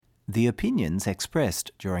The opinions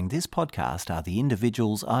expressed during this podcast are the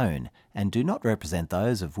individual's own and do not represent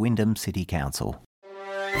those of Wyndham City Council.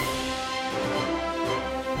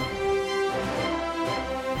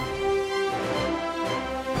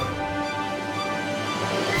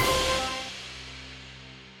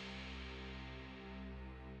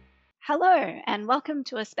 Hello, and welcome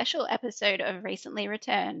to a special episode of Recently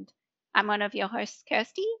Returned. I'm one of your hosts,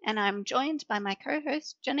 Kirsty, and I'm joined by my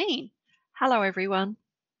co-host, Janine. Hello, everyone.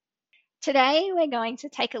 Today, we're going to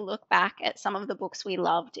take a look back at some of the books we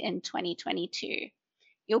loved in 2022.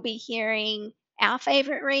 You'll be hearing our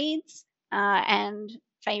favourite reads and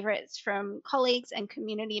favourites from colleagues and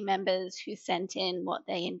community members who sent in what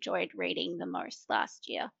they enjoyed reading the most last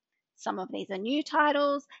year. Some of these are new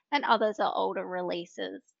titles and others are older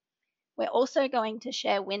releases. We're also going to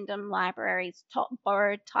share Wyndham Library's top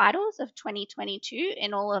borrowed titles of 2022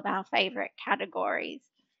 in all of our favourite categories.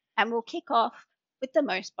 And we'll kick off with the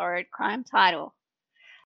most borrowed crime title.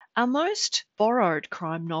 Our most borrowed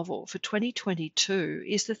crime novel for 2022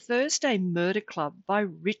 is The Thursday Murder Club by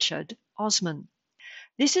Richard Osman.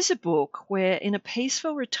 This is a book where, in a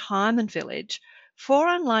peaceful retirement village, 4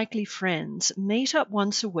 unlikely friends meet up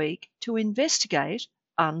once a week to investigate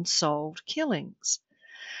unsolved killings.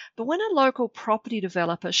 But when a local property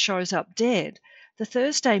developer shows up dead, the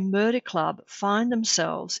Thursday Murder Club find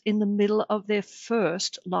themselves in the middle of their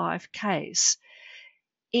first live case.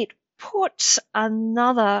 It puts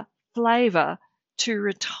another flavour to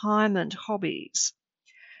retirement hobbies.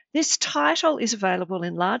 This title is available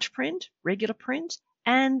in large print, regular print,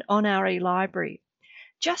 and on our eLibrary.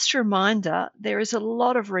 Just a reminder, there is a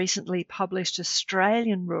lot of recently published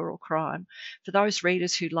Australian rural crime for those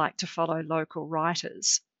readers who like to follow local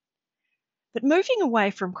writers. But moving away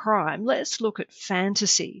from crime, let's look at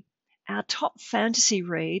fantasy. Our top fantasy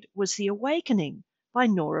read was The Awakening by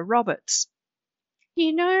Nora Roberts.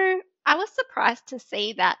 You know, I was surprised to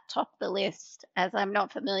see that top the list, as I'm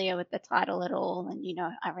not familiar with the title at all, and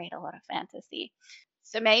I read a lot of fantasy.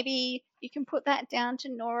 So maybe you can put that down to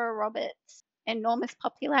Nora Roberts' enormous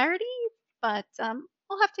popularity, but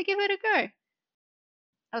I'll have to give it a go.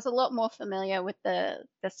 I was a lot more familiar with the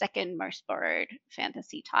second most borrowed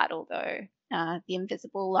fantasy title, though, The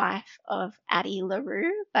Invisible Life of Addie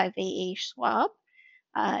LaRue by V.E. Schwab.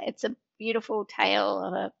 It's a beautiful tale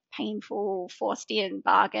of a painful Faustian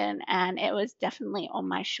bargain, and it was definitely on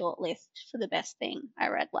my short list for the best thing I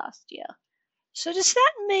read last year. So does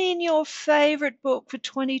that mean your favourite book for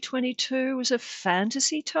 2022 was a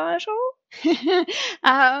fantasy title?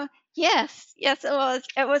 Yes, it was.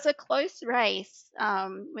 It was a close race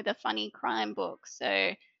with a funny crime book.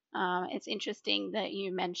 So it's interesting that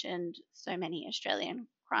you mentioned so many Australian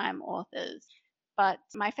crime authors. But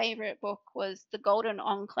my favorite book was The Golden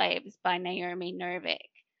Enclaves by Naomi Novik.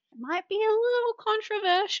 It might be a little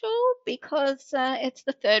controversial because it's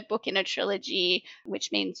the third book in a trilogy,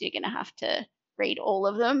 which means you're going to have to read all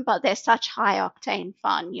of them, but they're such high octane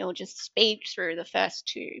fun. You'll just speed through the first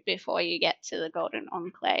 2 before you get to The Golden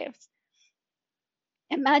Enclaves.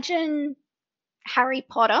 Imagine Harry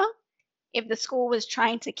Potter if the school was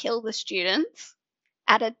trying to kill the students,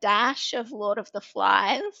 add a dash of Lord of the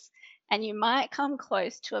Flies, and you might come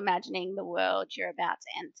close to imagining the world you're about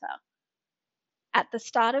to enter. At the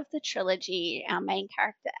start of the trilogy, our main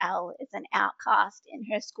character Elle is an outcast in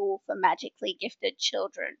her school for magically gifted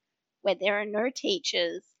children, where there are no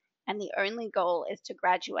teachers and the only goal is to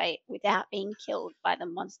graduate without being killed by the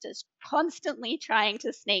monsters constantly trying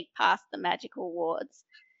to sneak past the magical wards.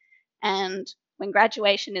 And when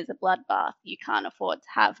graduation is a bloodbath, you can't afford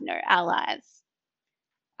to have no allies.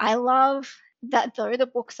 I love that though the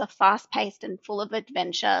books are fast-paced and full of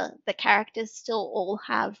adventure, the characters still all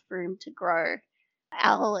have room to grow.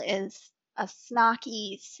 Elle is a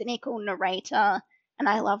snarky, cynical narrator, and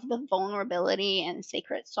I love the vulnerability and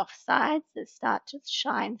secret soft sides that start to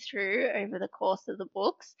shine through over the course of the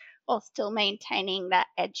books, while still maintaining that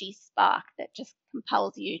edgy spark that just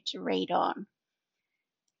compels you to read on.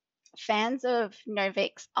 Fans of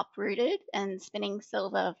Novik's Uprooted and Spinning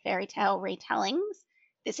Silver fairy tale retellings,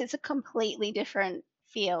 this is a completely different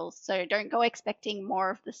feel, so don't go expecting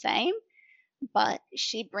more of the same, but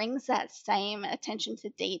she brings that same attention to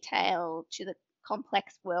detail to the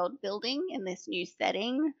complex world building in this new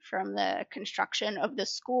setting, from the construction of the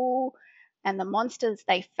school and the monsters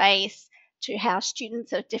they face to how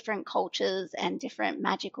students of different cultures and different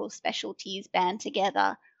magical specialties band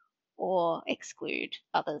together or exclude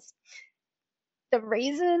others. The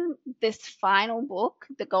reason this final book,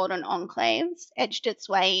 The Golden Enclaves, edged its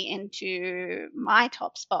way into my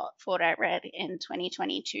top spot for what I read in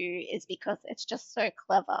 2022 is because it's just so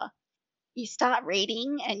clever. You start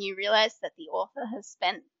reading and you realize that the author has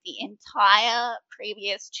spent the entire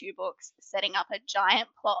previous 2 books setting up a giant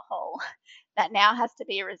plot hole that now has to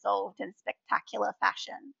be resolved in spectacular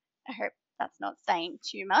fashion. I hope that's not saying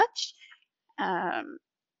too much.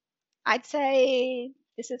 I'd say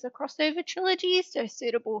this is a crossover trilogy, so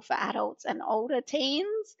suitable for adults and older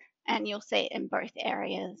teens, and you'll see it in both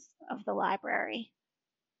areas of the library.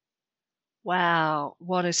 Wow,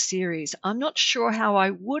 what a series. I'm not sure how I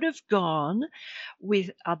would have gone with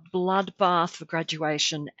a bloodbath for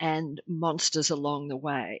graduation and monsters along the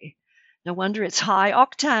way. No wonder it's high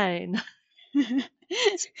octane.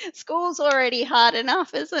 School's already hard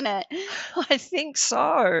enough, isn't it? I think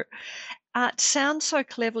so. It sounds so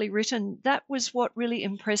cleverly written. That was what really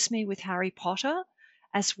impressed me with Harry Potter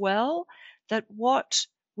as well, that what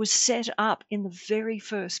was set up in the very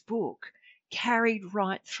first book carried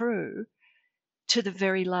right through to the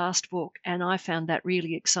very last book, and I found that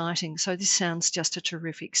really exciting. So this sounds just a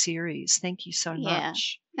terrific series. Thank you so Yeah,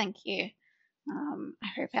 much. thank you. I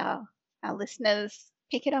hope our listeners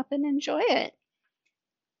pick it up and enjoy it.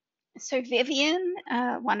 So Vivian,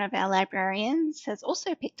 one of our librarians, has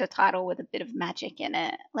also picked a title with a bit of magic in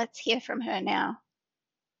it. Let's hear from her now.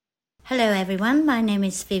 Hello everyone, my name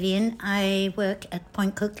is Vivian. I work at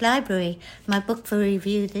Point Cook Library. My book for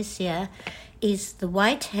review this year is The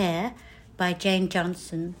White Hare by Jane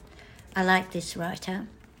Johnson. I like this writer.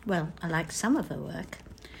 Well, I like some of her work.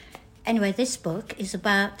 Anyway, this book is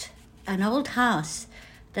about an old house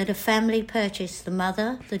that a family purchased, the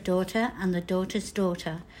mother, the daughter, and the daughter's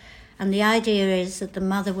daughter. And the idea is that the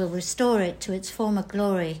mother will restore it to its former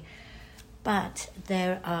glory. But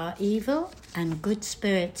there are evil and good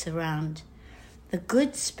spirits around. The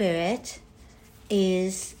good spirit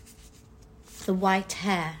is the white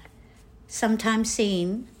hare, sometimes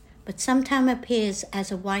seen, but sometimes appears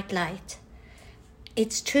as a white light.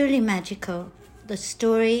 It's truly magical. The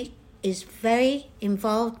story is very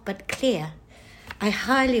involved but clear. I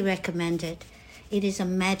highly recommend it. It is a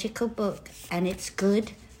magical book, and it's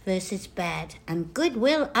good versus bad, and good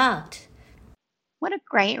will out. What a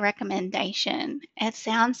great recommendation. It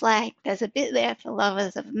sounds like there's a bit there for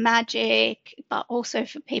lovers of magic, but also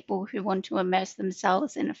for people who want to immerse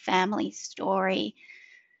themselves in a family story.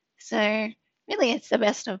 So, really, it's the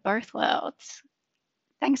best of both worlds.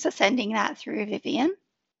 Thanks for sending that through, Vivian.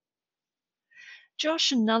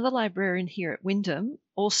 Josh, another librarian here at Wyndham,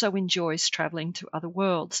 also enjoys travelling to other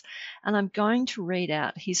worlds, and I'm going to read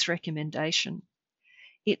out his recommendation.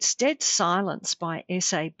 It's Dead Silence by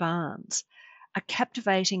S.A. Barnes, a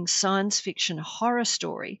captivating science fiction horror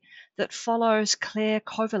story that follows Claire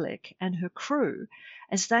Kovalek and her crew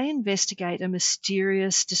as they investigate a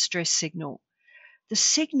mysterious distress signal. The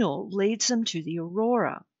signal leads them to the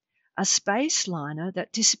Aurora, a space liner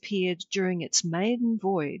that disappeared during its maiden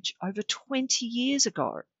voyage over 20 years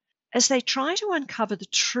ago. As they try to uncover the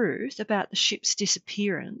truth about the ship's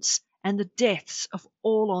disappearance and the deaths of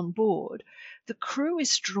all on board, the crew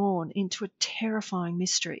is drawn into a terrifying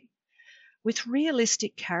mystery. With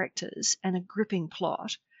realistic characters and a gripping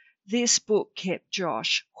plot, this book kept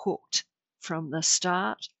Josh hooked from the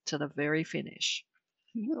start to the very finish.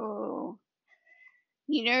 Oh.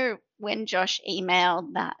 You know, when Josh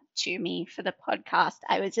emailed that to me for the podcast,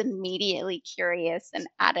 I was immediately curious and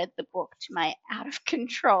added the book to my out of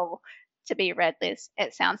control to be read list.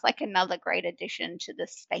 It sounds like another great addition to the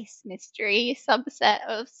space mystery subset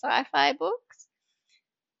of sci-fi books.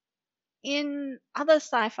 In other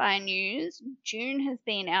sci-fi news, June has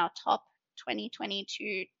been our top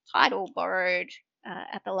 2022 title borrowed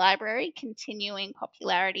at the library, continuing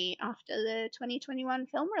popularity after the 2021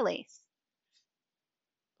 film release.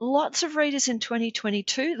 Lots of readers in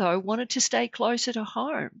 2022, though, wanted to stay closer to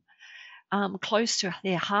home, close to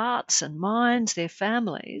their hearts and minds, their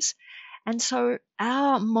families. And so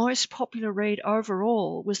our most popular read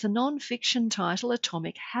overall was the non-fiction title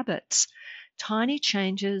Atomic Habits, Tiny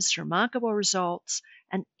Changes, Remarkable Results,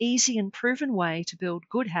 an easy and proven way to build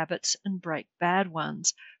good habits and break bad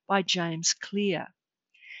ones by James Clear.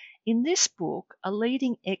 In this book, a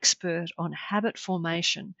leading expert on habit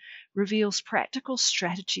formation reveals practical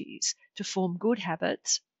strategies to form good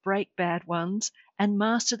habits, break bad ones, and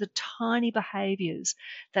master the tiny behaviours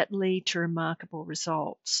that lead to remarkable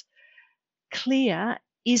results. Clear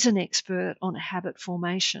is an expert on habit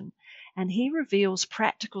formation, and he reveals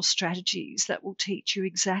practical strategies that will teach you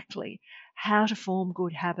exactly how to form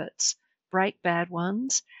good habits, break bad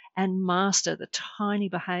ones, and master the tiny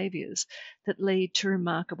behaviours that lead to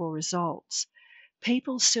remarkable results.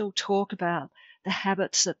 People still talk about the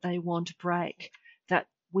habits that they want to break, that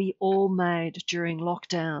we all made during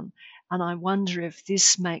lockdown, and I wonder if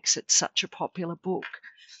this makes it such a popular book.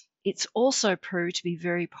 It's also proved to be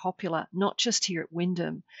very popular, not just here at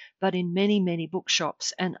Wyndham, but in many, many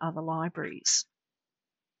bookshops and other libraries.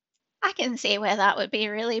 I can see where that would be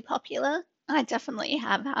really popular. I definitely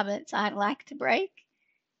have habits I'd like to break,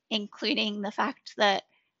 including the fact that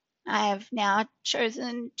I have now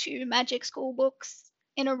chosen 2 Magic School books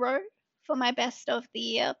in a row for my best of the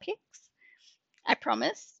year picks. I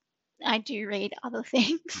promise I do read other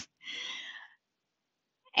things.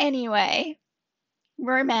 Anyway,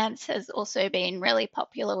 romance has also been really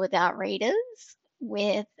popular with our readers,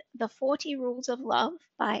 with The 40 Rules of Love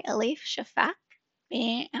by Elif Shafak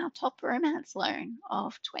being our top romance loan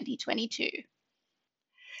of 2022.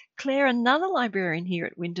 Claire, another librarian here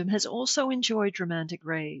at Wyndham, has also enjoyed romantic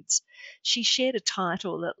reads. She shared a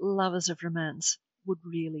title that lovers of romance would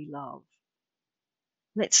really love.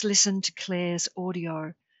 Let's listen to Claire's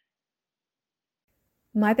audio.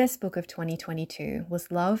 My best book of 2022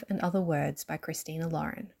 was Love and Other Words by Christina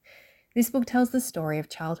Lauren. This book tells the story of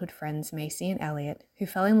childhood friends Macy and Elliot, who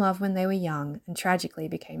fell in love when they were young and tragically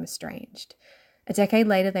became estranged. A decade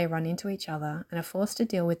later, they run into each other and are forced to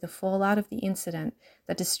deal with the fallout of the incident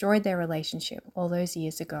that destroyed their relationship all those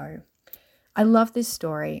years ago. I love this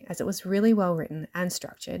story as it was really well written and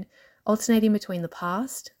structured, alternating between the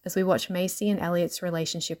past, as we watch Macy and Elliot's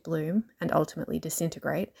relationship bloom and ultimately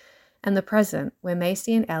disintegrate, and the present, where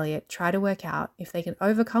Macy and Elliot try to work out if they can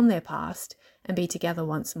overcome their past and be together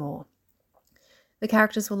once more. The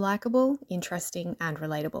characters were likeable, interesting, and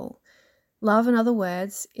relatable. Love and Other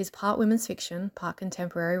Words is part women's fiction, part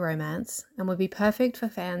contemporary romance, and would be perfect for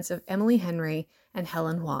fans of Emily Henry and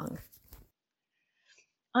Helen Hoang.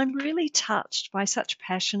 I'm really touched by such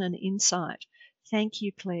passion and insight. Thank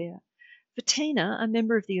you, Claire. Bettina, a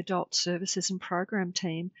member of the Adult Services and Program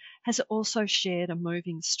team, has also shared a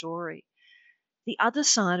moving story, The Other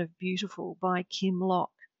Side of Beautiful by Kim Locke,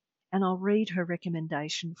 and I'll read her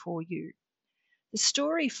recommendation for you. The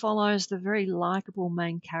story follows the very likeable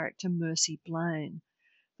main character, Mercy Blaine.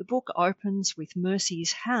 The book opens with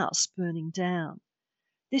Mercy's house burning down.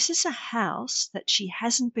 This is a house that she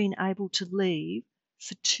hasn't been able to leave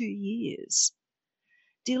for 2 years.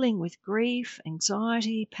 Dealing with grief,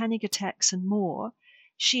 anxiety, panic attacks, and more,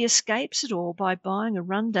 she escapes it all by buying a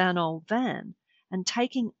run-down old van and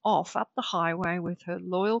taking off up the highway with her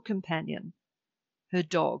loyal companion, her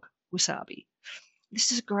dog, Wasabi.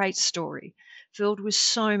 This is a great story, filled with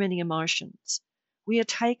so many emotions. We are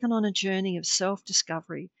taken on a journey of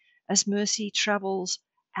self-discovery as Mercy travels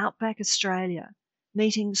outback Australia,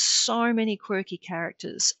 meeting so many quirky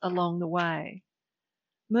characters along the way.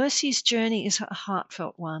 Mercy's journey is a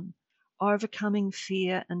heartfelt one, overcoming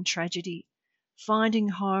fear and tragedy, finding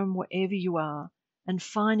home wherever you are, and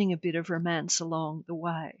finding a bit of romance along the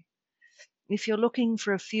way. If you're looking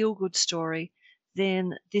for a feel-good story,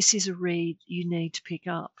 then this is a read you need to pick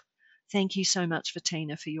up. Thank you so much,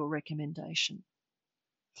 Bettina, for your recommendation.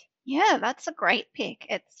 Yeah, that's a great pick.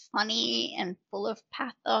 It's funny and full of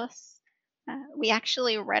pathos. We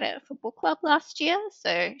actually read it for book club last year,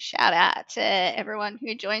 so shout out to everyone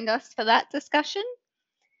who joined us for that discussion.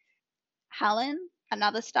 Helen,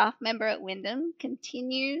 another staff member at Wyndham,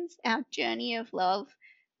 continues our journey of love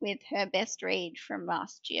with her best read from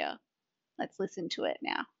last year. Let's listen to it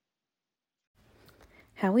now.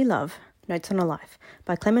 How We Love, Notes on a Life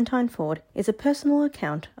by Clementine Ford is a personal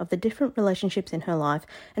account of the different relationships in her life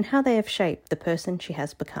and how they have shaped the person she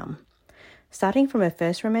has become. Starting from her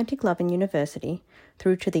first romantic love in university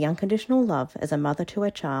through to the unconditional love as a mother to her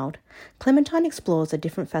child, Clementine explores the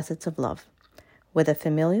different facets of love, whether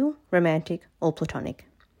familial, romantic, or platonic.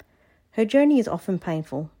 Her journey is often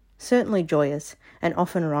painful, certainly joyous, and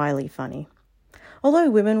often wryly funny.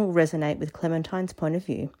 Although women will resonate with Clementine's point of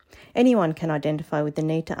view, anyone can identify with the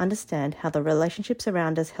need to understand how the relationships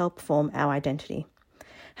around us help form our identity.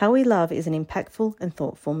 How We Love is an impactful and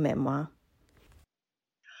thoughtful memoir.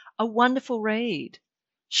 A wonderful read,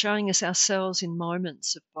 showing us ourselves in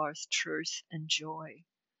moments of both truth and joy,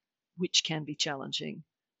 which can be challenging,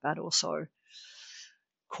 but also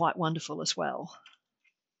quite wonderful as well.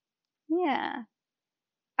 Yeah.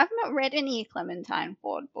 I've not read any Clementine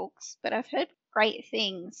Ford books, but I've heard great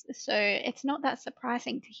things, so it's not that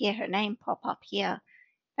surprising to hear her name pop up here.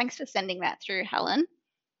 Thanks for sending that through, Helen.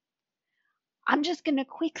 I'm just going to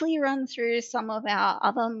quickly run through some of our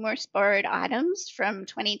other most borrowed items from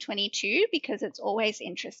 2022 because it's always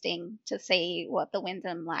interesting to see what the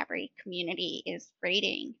Wyndham Library community is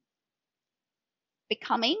reading.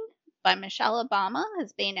 Becoming by Michelle Obama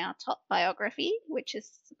has been our top biography, which is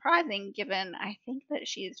surprising given I think that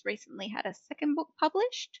she's recently had a second book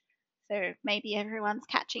published, so maybe everyone's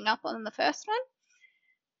catching up on the first one.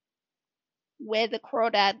 Where the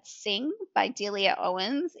Crawdads Sing by Delia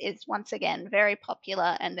Owens is once again very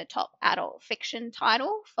popular and the top adult fiction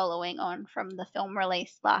title, following on from the film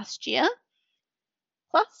release last year.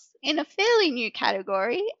 Plus, in a fairly new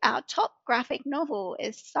category, our top graphic novel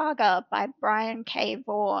is Saga by Brian K.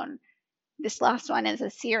 Vaughan. This last one is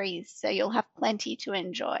a series, so you'll have plenty to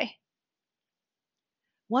enjoy.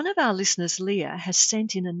 One of our listeners, Leah, has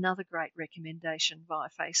sent in another great recommendation via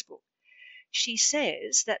Facebook. She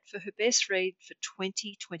says that for her best read for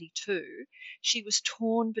 2022, she was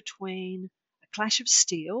torn between A Clash of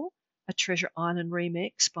Steel, a Treasure Island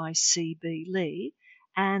remix by C.B. Lee,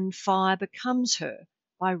 and Fire Becomes Her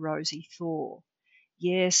by Rosie Thor.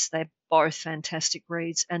 Yes, they're both fantastic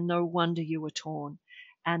reads, and no wonder you were torn,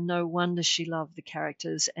 and no wonder she loved the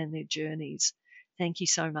characters and their journeys. Thank you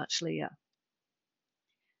so much, Leah.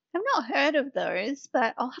 I've not heard of those,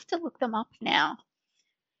 but I'll have to look them up now.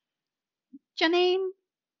 Janine,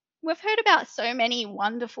 we've heard about so many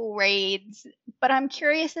wonderful reads, but I'm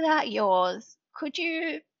curious about yours. Could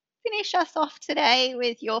you finish us off today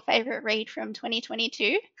with your favourite read from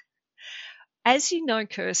 2022? As you know,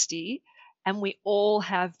 Kirsty, and we all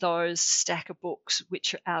have those stack of books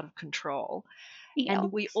which are out of control,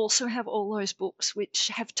 and we also have all those books which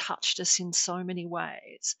have touched us in so many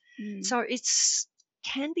ways. So it's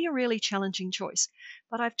can be a really challenging choice,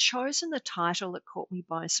 but I've chosen the title that caught me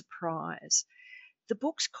by surprise. The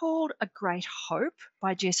book's called A Great Hope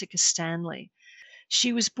by Jessica Stanley.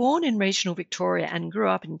 She was born in regional Victoria and grew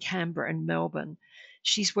up in Canberra and Melbourne.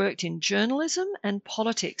 She's worked in journalism and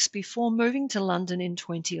politics before moving to London in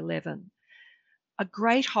 2011. A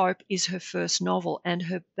Great Hope is her first novel, and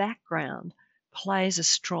her background plays a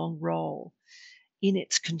strong role in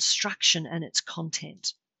its construction and its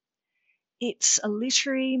content. It's a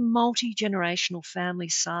literary, multi-generational family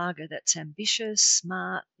saga that's ambitious,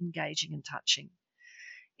 smart, engaging and touching.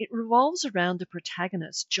 It revolves around the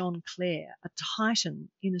protagonist, John Clare, a titan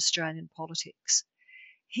in Australian politics.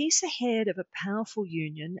 He's the head of a powerful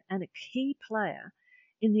union and a key player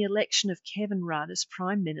in the election of Kevin Rudd as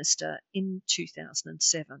Prime Minister in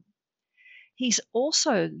 2007. He's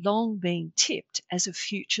also long been tipped as a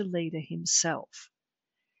future leader himself.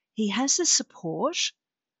 He has the support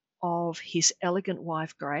of his elegant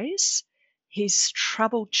wife Grace, his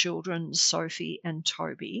troubled children Sophie and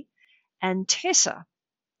Toby, and Tessa,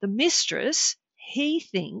 the mistress he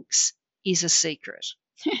thinks is a secret.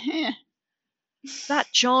 But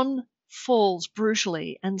John falls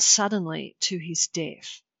brutally and suddenly to his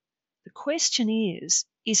death. The question is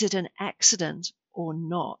it an accident or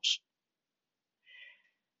not?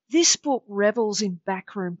 This book revels in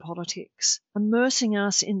backroom politics, immersing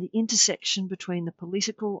us in the intersection between the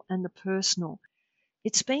political and the personal.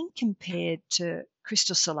 It's been compared to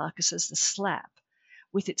Christos Salakis' The Slap,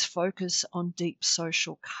 with its focus on deep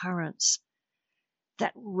social currents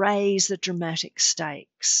that raise the dramatic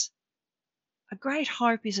stakes. A Great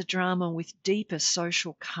Hope is a drama with deeper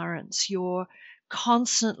social currents. You're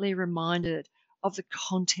constantly reminded of the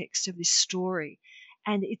context of this story,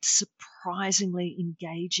 and it's surprisingly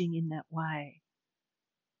engaging in that way.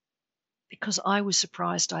 Because I was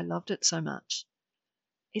surprised I loved it so much.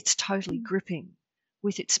 It's totally gripping,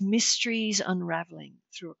 with its mysteries unravelling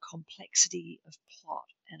through a complexity of plot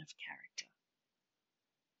and of character.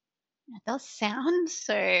 It does sound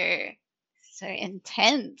so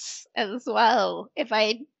intense as well. If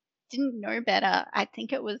I didn't know better, I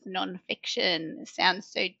think it was non-fiction. It sounds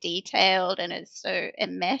so detailed and is so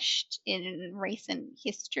enmeshed in recent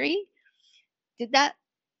history. Did that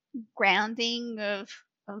grounding of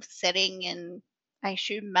setting in, I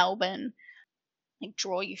assume, Melbourne, like,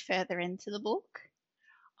 draw you further into the book?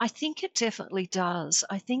 I think it definitely does.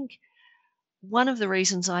 I think one of the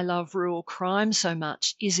reasons I love rural crime so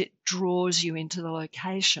much is it draws you into the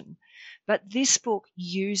location. But this book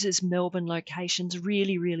uses Melbourne locations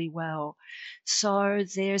really, really well. So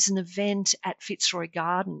there's an event at Fitzroy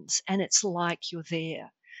Gardens, and it's like you're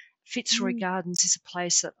there. Fitzroy Gardens is a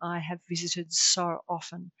place that I have visited so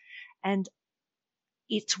often, and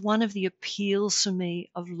it's one of the appeals for me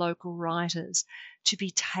of local writers to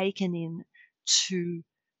be taken in to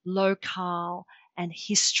locale and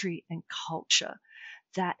history and culture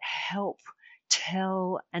that help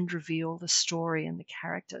tell and reveal the story and the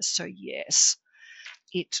characters. So yes,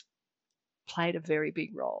 it played a very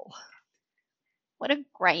big role. What a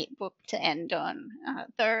great book to end on.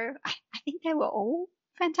 Though I think they were all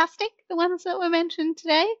fantastic, the ones that were mentioned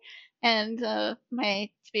today. And my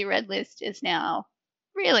to be read list is now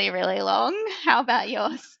really, really long. How about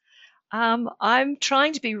yours? I'm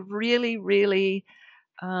trying to be really, really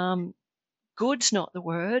good's not the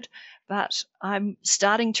word, but I'm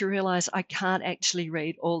starting to realize I can't actually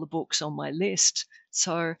read all the books on my list.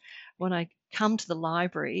 So when I come to the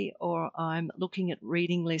library or I'm looking at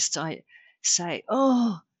reading lists, I say,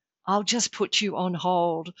 oh, I'll just put you on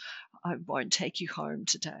hold. I won't take you home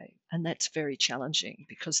today. And that's very challenging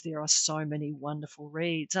because there are so many wonderful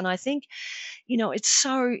reads. And I think, it's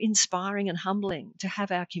so inspiring and humbling to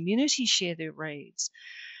have our community share their reads.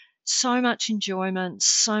 So much enjoyment,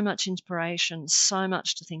 so much inspiration, so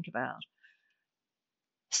much to think about.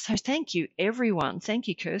 So thank you, everyone. Thank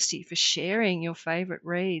you, Kirsty, for sharing your favourite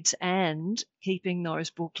reads and keeping those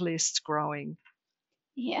book lists growing.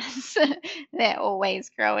 Yes, they're always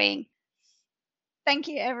growing. Thank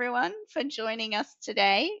you, everyone, for joining us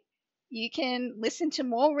today. You can listen to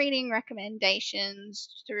more reading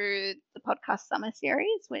recommendations through the podcast summer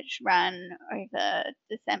series, which run over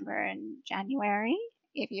December and January,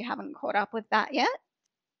 if you haven't caught up with that yet.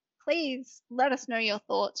 Please let us know your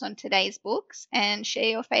thoughts on today's books and share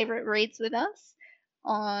your favourite reads with us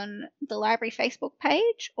on the library Facebook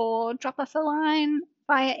page, or drop us a line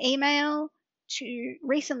via email to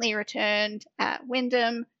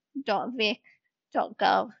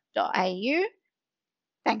recentlyreturned@wyndham.vic.gov.au.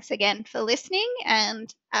 Thanks again for listening,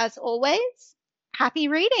 and as always, happy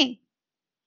reading!